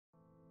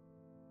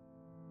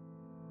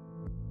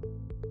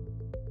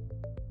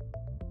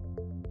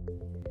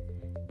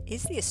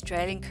Is the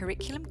Australian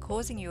curriculum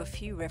causing you a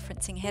few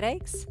referencing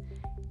headaches?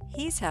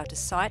 Here's how to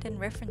cite and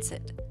reference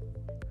it.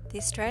 The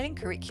Australian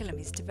curriculum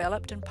is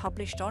developed and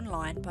published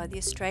online by the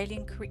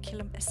Australian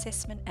Curriculum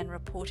Assessment and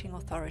Reporting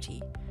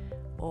Authority,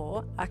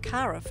 or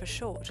ACARA for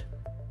short.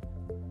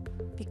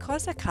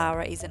 Because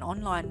ACARA is an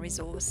online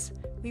resource,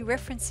 we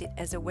reference it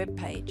as a web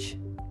page.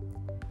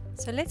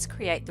 So let's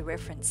create the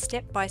reference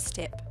step by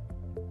step.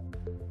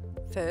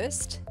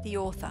 First, the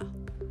author.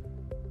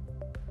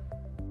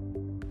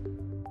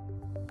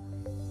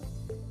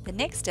 The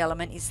next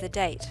element is the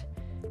date.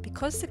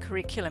 Because the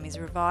curriculum is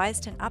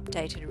revised and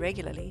updated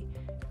regularly,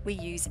 we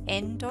use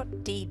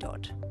N.D.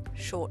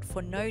 short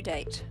for no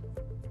date.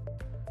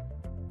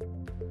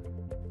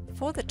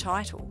 For the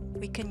title,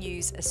 we can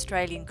use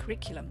Australian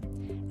curriculum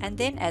and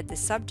then add the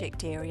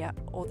subject area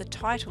or the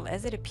title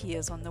as it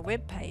appears on the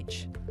web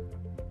page.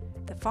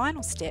 The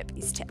final step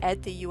is to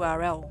add the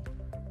URL.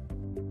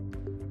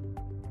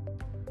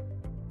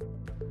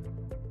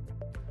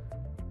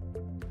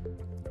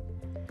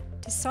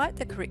 To cite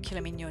the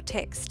curriculum in your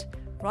text,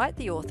 write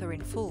the author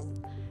in full,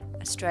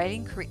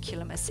 Australian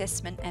Curriculum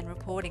Assessment and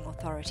Reporting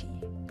Authority.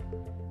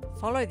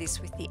 Follow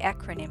this with the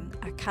acronym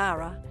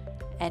ACARA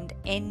and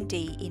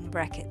ND in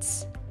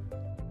brackets.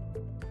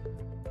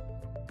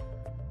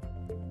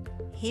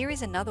 Here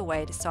is another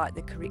way to cite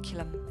the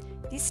curriculum,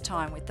 this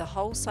time with the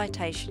whole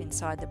citation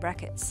inside the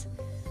brackets.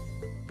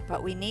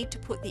 But we need to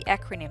put the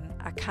acronym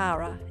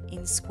ACARA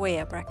in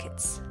square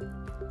brackets.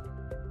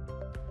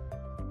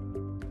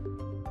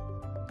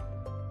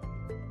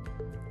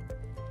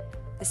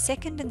 The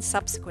second and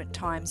subsequent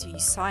times you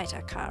cite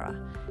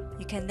ACARA,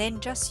 you can then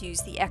just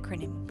use the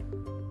acronym.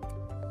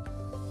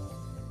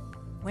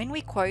 When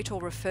we quote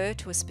or refer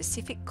to a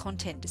specific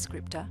content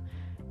descriptor,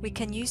 we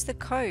can use the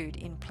code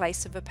in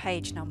place of a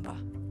page number.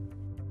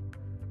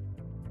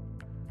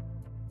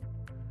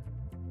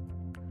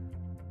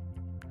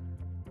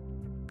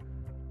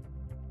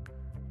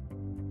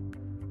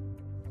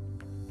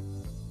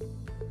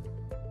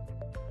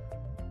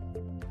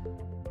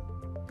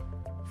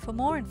 For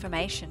more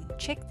information,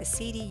 check the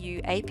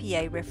CDU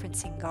APA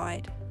Referencing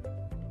Guide.